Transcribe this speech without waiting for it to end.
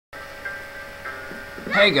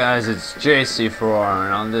Hey guys, it's JC4R,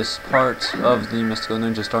 and on this part of the Mystical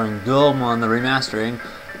Ninja starring Goemon the remastering,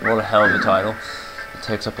 what a hell of a title. It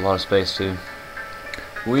takes up a lot of space too.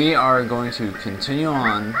 We are going to continue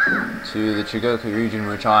on to the Chigoku region,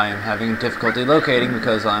 which I am having difficulty locating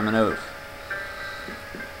because I'm an oaf.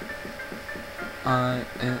 I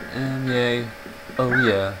am yay. Oh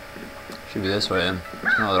yeah. Should be this way then.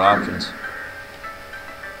 There's no other options.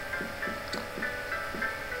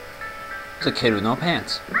 It's a kid with no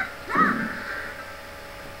pants.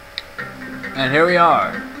 And here we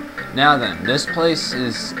are. Now then, this place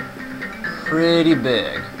is pretty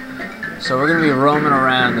big. So we're going to be roaming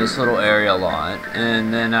around this little area a lot.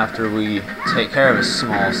 And then after we take care of a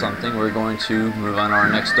small something, we're going to move on to our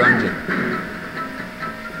next dungeon.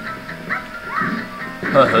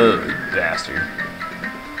 Ho-ho, you bastard.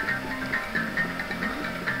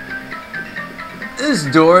 This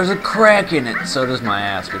door has a crack in it. So does my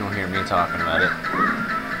ass. We don't hear me talking about it.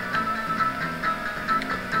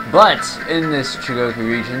 But in this Chigoku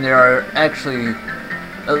region, there are actually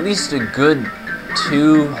at least a good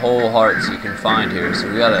 2 whole hearts you can find here. So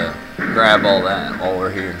we gotta grab all that while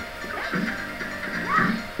we're here.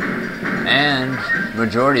 And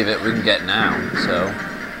majority of it we can get now. So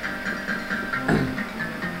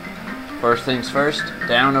first things first,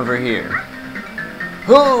 down over here.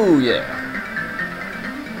 Oh yeah.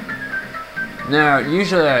 Now,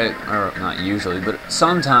 usually or not usually, but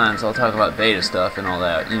sometimes I'll talk about beta stuff and all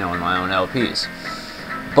that, you know, in my own LPs.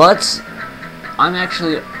 But I'm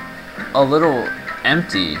actually a little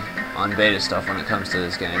empty on beta stuff when it comes to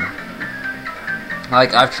this game.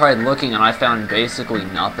 Like, I've tried looking and I found basically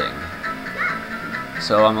nothing.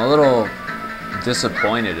 So I'm a little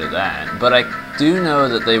disappointed at that. But I do know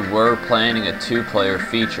that they were planning a 2-player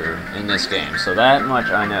feature in this game, so that much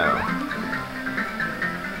I know.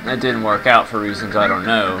 That didn't work out for reasons I don't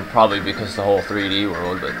know, probably because the whole 3D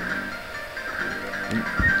world, but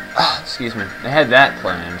excuse me, they had that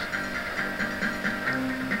planned.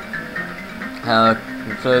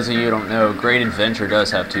 For those of you who don't know, Great Adventure does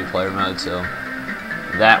have 2-player mode, so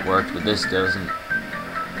that worked, but this doesn't.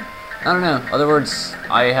 I don't know, in other words,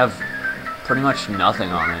 I have pretty much nothing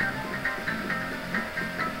on it.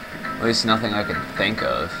 At least nothing I can think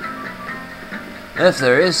of. If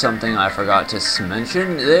there is something I forgot to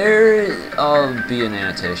mention, there'll be an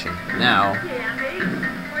annotation. Now,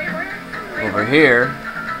 over here,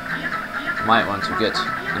 might want to get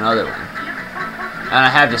another one. And I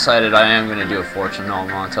have decided I am going to do a fortune null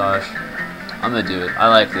montage. I'm going to do it. I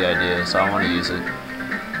like the idea, so I want to use it.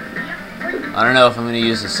 I don't know if I'm going to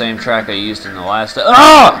use the same track I used in the last...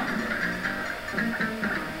 Ah!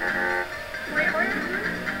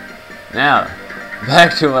 Now,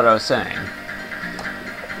 back to what I was saying.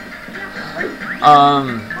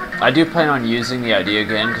 I do plan on using the idea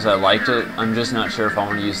again because I liked it. I'm just not sure if I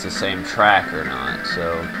want to use the same track or not.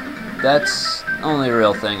 So that's the only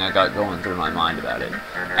real thing I got going through my mind about it.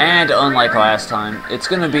 And unlike last time, it's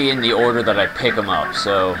going to be in the order that I pick them up.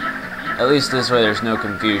 So at least this way there's no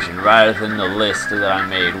confusion rather than the list that I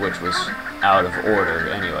made, which was out of order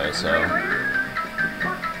anyway. So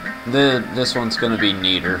this one's going to be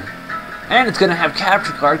neater. And it's going to have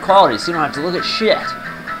capture card quality so you don't have to look at shit.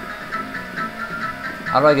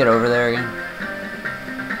 How do I get over there again?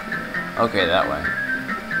 Okay, that way.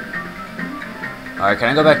 Alright, can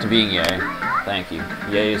I go back to being Yay? Thank you.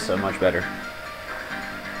 Yay is so much better.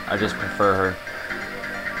 I just prefer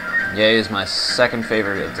her. Yay is my second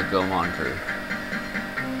favorite of the Goemon crew.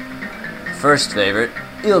 First favorite,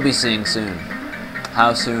 you'll be seeing soon.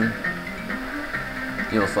 How soon?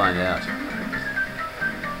 You'll find out.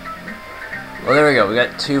 Well, there we go. We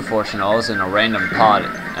got 2 fortune nulls in a random pot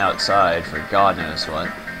outside for God knows what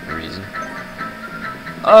reason.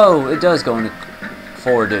 Oh, it does go into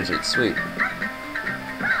 4 digits. Sweet.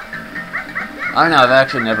 I don't know. I've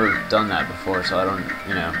actually never done that before, so I don't,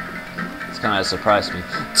 you know. It's kind of surprised me.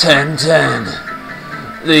 1010.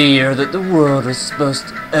 The year that the world was supposed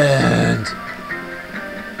to end.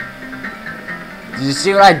 Did you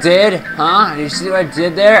see what I did? Huh? Did you see what I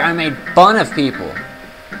did there? I made fun of people.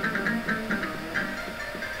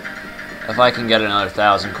 If I can get another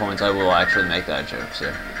 1,000 coins, I will actually make that joke,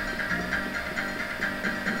 so.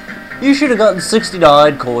 You should have gotten 60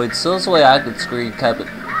 coins, so this way I could screen cap it.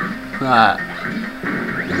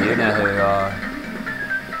 You know who you are.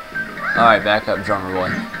 Alright, back up, drummer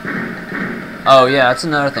boy. Oh yeah, that's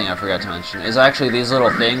another thing I forgot to mention, is actually these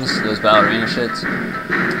little things, those ballerina shits,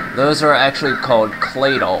 those are actually called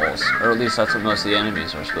clay dolls, or at least that's what most of the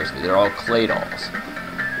enemies are supposed to be. They're all clay dolls.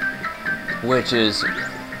 Which is...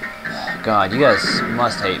 God, you guys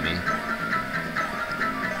must hate me.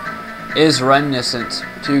 Is reminiscent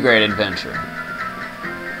to Great Adventure.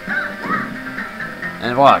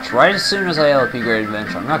 And watch, right as soon as I LP Great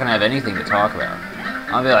Adventure, I'm not going to have anything to talk about.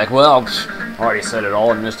 I'll be like, well, I already said it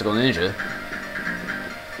all in Mystical Ninja.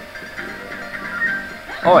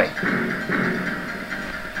 Oi!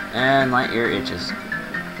 And my ear itches.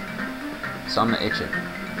 So I'm itching.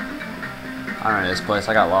 I don't know this place,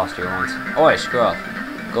 I got lost here once. Oi, screw off.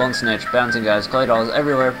 Golden Snitch, bouncing guys, clay dolls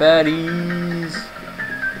everywhere, baddies!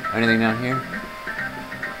 Anything down here?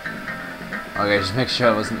 Okay, just make sure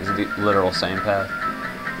I wasn't the literal same path.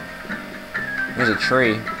 There's a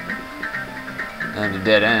tree, and a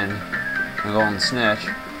dead end, a golden snitch,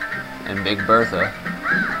 and Big Bertha.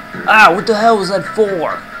 Ah, what the hell was that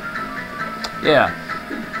for? Yeah.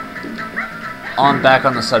 Back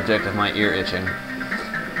on the subject of my ear itching.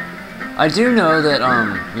 I do know that,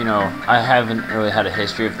 you know, I haven't really had a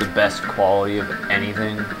history of the best quality of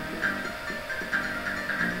anything.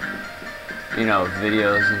 You know,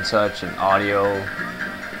 videos and such, and audio.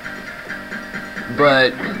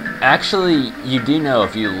 But, actually, you do know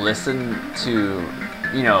if you listen to,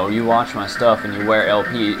 you know, you watch my stuff and you wear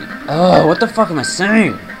LP... Oh, what the fuck am I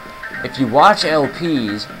saying? If you watch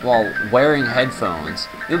LPs while wearing headphones,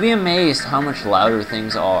 you'll be amazed how much louder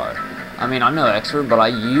things are. I mean, I'm no expert, but I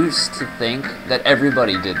used to think that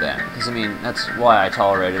everybody did that. Because, I mean, that's why I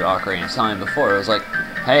tolerated Ocarina of Time before. It was like,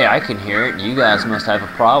 hey, I can hear it, you guys must have a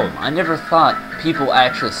problem. I never thought people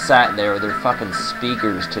actually sat there with their fucking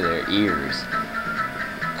speakers to their ears.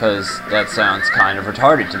 Because that sounds kind of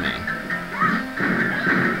retarded to me.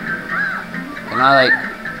 Can I, like,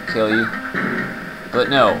 kill you? But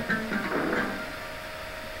no.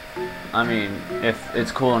 I mean, if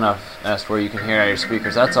it's cool enough as where you can hear out your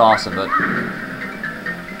speakers, that's awesome, but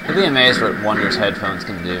you'll be amazed what wonders headphones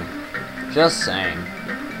can do. Just saying.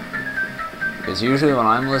 Because usually when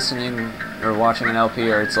I'm listening or watching an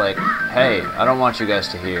LP, or it's like, hey, I don't want you guys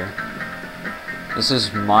to hear. This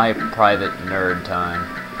is my private nerd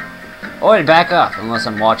time. Oh, and back up! Unless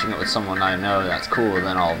I'm watching it with someone I know that's cool,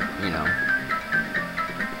 then I'll, you know,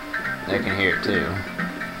 they can hear it too.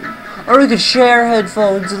 Or we could share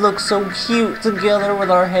headphones and look so cute together with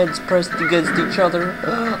our heads pressed against each other.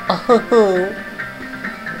 Oh.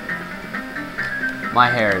 My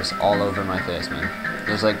hair is all over my face, man.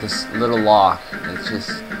 There's like this little lock that's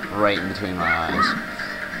just right in between my eyes.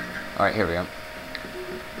 Alright, here we go.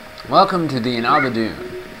 Welcome to the Inaba Dune.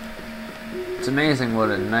 It's amazing what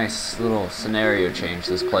a nice little scenario change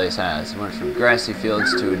this place has. It went from grassy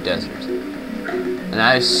fields to a desert. And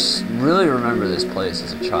I really remember this place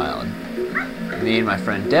as a child. Me and my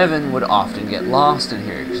friend Devin would often get lost in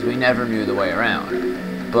here because we never knew the way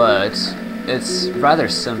around. But it's rather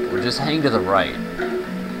simple. Just hang to the right.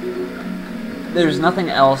 There's nothing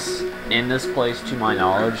else in this place to my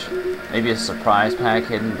knowledge. Maybe a surprise pack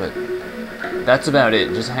hidden, but that's about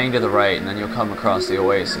it. Just hang to the right and then you'll come across the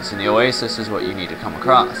oasis. And the oasis is what you need to come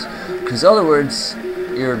across. Because in other words,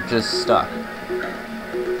 you're just stuck.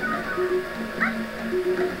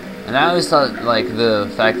 And I always thought, like, the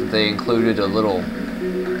fact that they included a little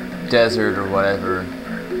desert or whatever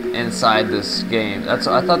inside this game, I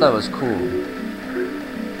thought that was cool.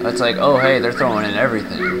 That's like, oh hey, they're throwing in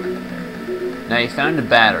everything. Now you found a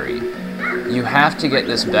battery. You have to get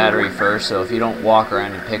this battery first, so if you don't walk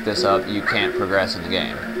around and pick this up, you can't progress in the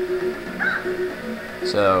game.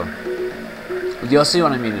 So, you'll see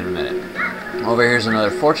what I mean in a minute. Over here's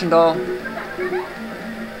another fortune doll.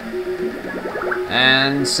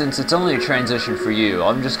 And since it's only a transition for you,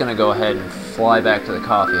 I'm just going to go ahead and fly back to the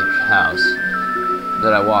coffee house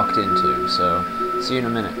that I walked into. So, see you in a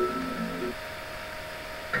minute.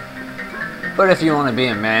 But if you want to be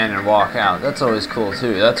a man and walk out, that's always cool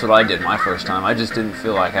too. That's what I did my first time. I just didn't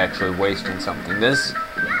feel like actually wasting something.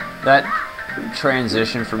 That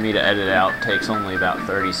transition for me to edit out takes only about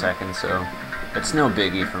 30 seconds, so it's no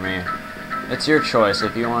biggie for me. It's your choice.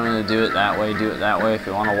 If you want to do it that way, do it that way. If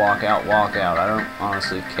you want to walk out, walk out. I don't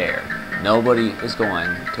honestly care. Nobody is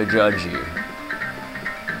going to judge you.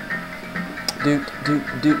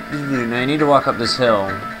 Now you need to walk up this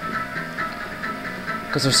hill.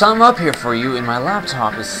 Because there's something up here for you, and my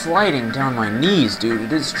laptop is sliding down my knees, dude.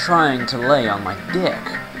 It is trying to lay on my dick.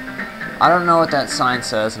 I don't know what that sign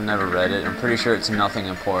says. I've never read it. I'm pretty sure it's nothing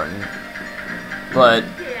important. But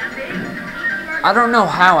I don't know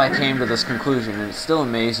how I came to this conclusion, and it still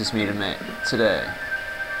amazes me today.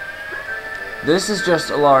 This is just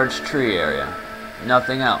a large tree area.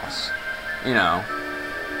 Nothing else. You know.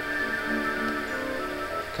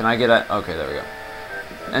 Can I get a... Okay, there we go.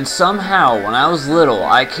 And somehow, when I was little,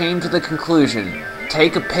 I came to the conclusion,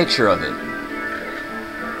 take a picture of it.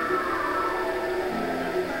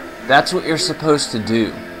 That's what you're supposed to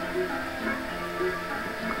do.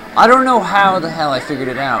 I don't know how the hell I figured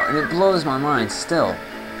it out, and it blows my mind still.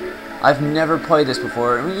 I've never played this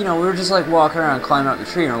before. I mean, you know, we were just like walking around, climbing up the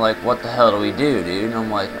tree, and we're like, what the hell do we do, dude? And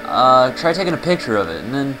I'm like, try taking a picture of it.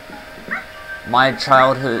 And then my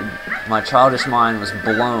childish mind was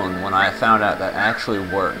blown when I found out that actually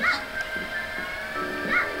worked.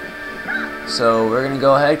 So we're gonna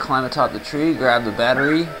go ahead, climb atop the tree, grab the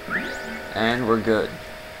battery, and we're good.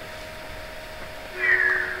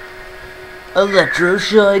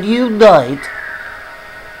 Electroshine unite!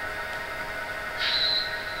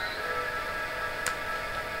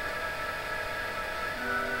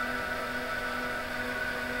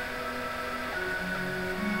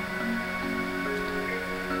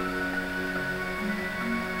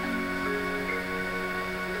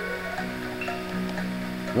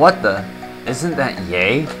 What the? Isn't that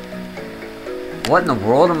yay? What in the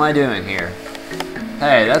world am I doing here?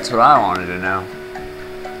 Hey, that's what I wanted to know.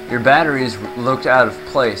 Your batteries looked out of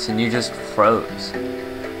place and you just froze.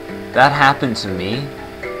 That happened to me?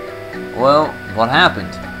 Well, what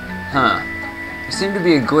happened? Huh. There seemed to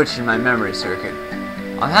be a glitch in my memory circuit.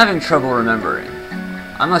 I'm having trouble remembering.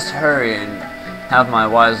 I must hurry and have my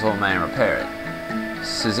wise old man repair it.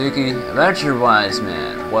 Suzuki, about your wise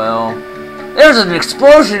man, well... There's an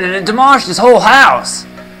explosion and it demolished his whole house!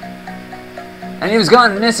 And he was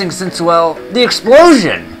gone missing since, well, the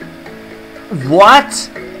explosion! What?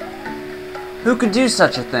 Who could do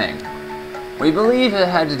such a thing? We believe it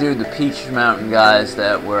had to do with the Peach Mountain guys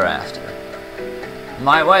that we're after.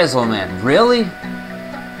 My wise old man, really?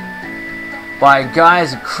 By a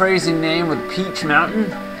guy's crazy name with Peach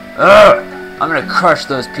Mountain? Ugh! I'm gonna crush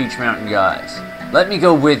those Peach Mountain guys. Let me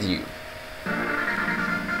go with you.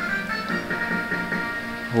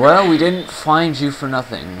 Well, we didn't find you for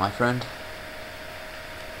nothing, my friend.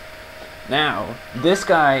 Now, this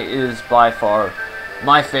guy is by far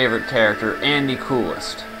my favorite character and the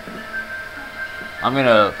coolest. I'm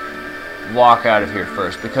gonna walk out of here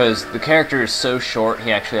first because the character is so short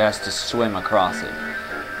he actually has to swim across it.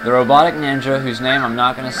 The robotic ninja, whose name I'm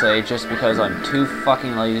not gonna say just because I'm too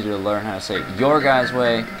fucking lazy to learn how to say it your guy's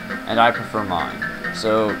way, and I prefer mine.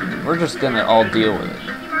 So, we're just gonna all deal with it.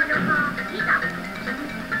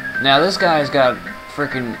 Now this guy's got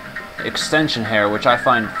freaking extension hair, which I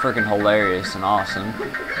find freaking hilarious and awesome.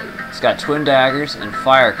 He's got twin daggers and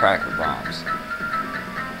firecracker bombs.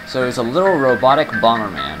 So he's a little robotic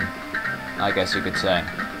bomberman, I guess you could say.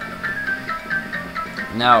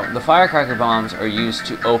 Now, the firecracker bombs are used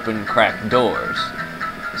to open cracked doors.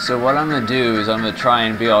 So what I'm gonna do is I'm gonna try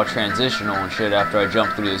and be all transitional and shit after I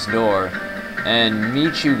jump through this door and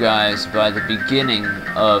meet you guys by the beginning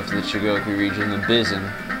of the Chigoku region, the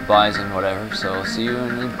Bison, whatever, so I'll see you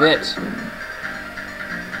in a bit.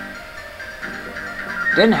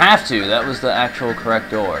 Didn't have to, that was the actual correct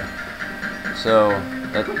door. So,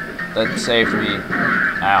 that saved me,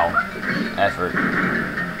 effort.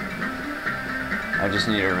 I just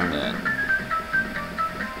need to remember that.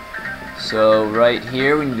 So, right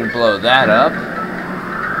here, we need to blow that up.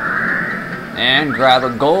 And grab a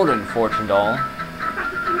golden fortune doll.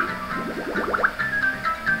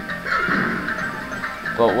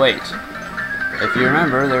 But wait, if you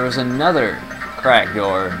remember, there was another cracked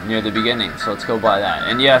door near the beginning, so let's go buy that.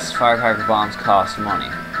 And yes, firecracker bombs cost money.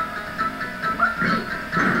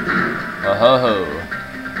 Oh ho ho.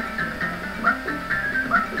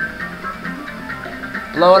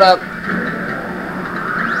 Blow it up.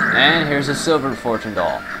 And here's a silver fortune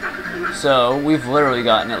doll. So, we've literally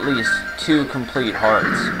gotten at least 2 complete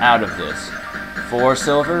hearts out of this. 4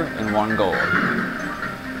 silver and 1 gold.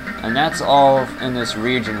 And that's all in this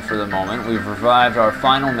region for the moment. We've revived our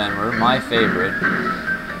final member, my favorite.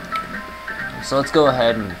 So let's go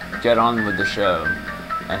ahead and get on with the show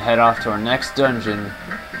and head off to our next dungeon.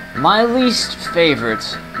 My least favorite,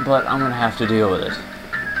 but I'm gonna have to deal with it.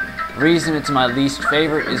 The reason it's my least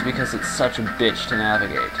favorite is because it's such a bitch to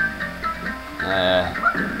navigate.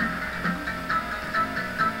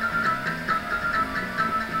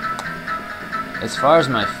 As far as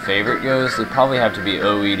my favorite goes, it'd probably have to be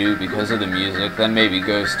Oedo because of the music, then maybe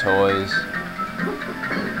Ghost Toys.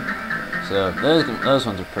 So, those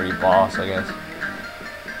ones are pretty boss, I guess.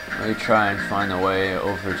 Let me try and find the way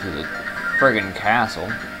over to the friggin' castle.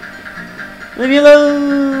 Leave me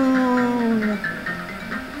alone!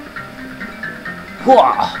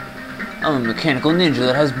 Whoa! I'm a mechanical ninja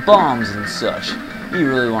that has bombs and such. You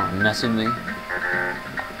really want to mess with me?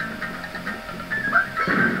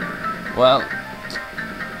 Well,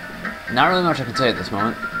 not really much I can say at this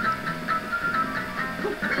moment.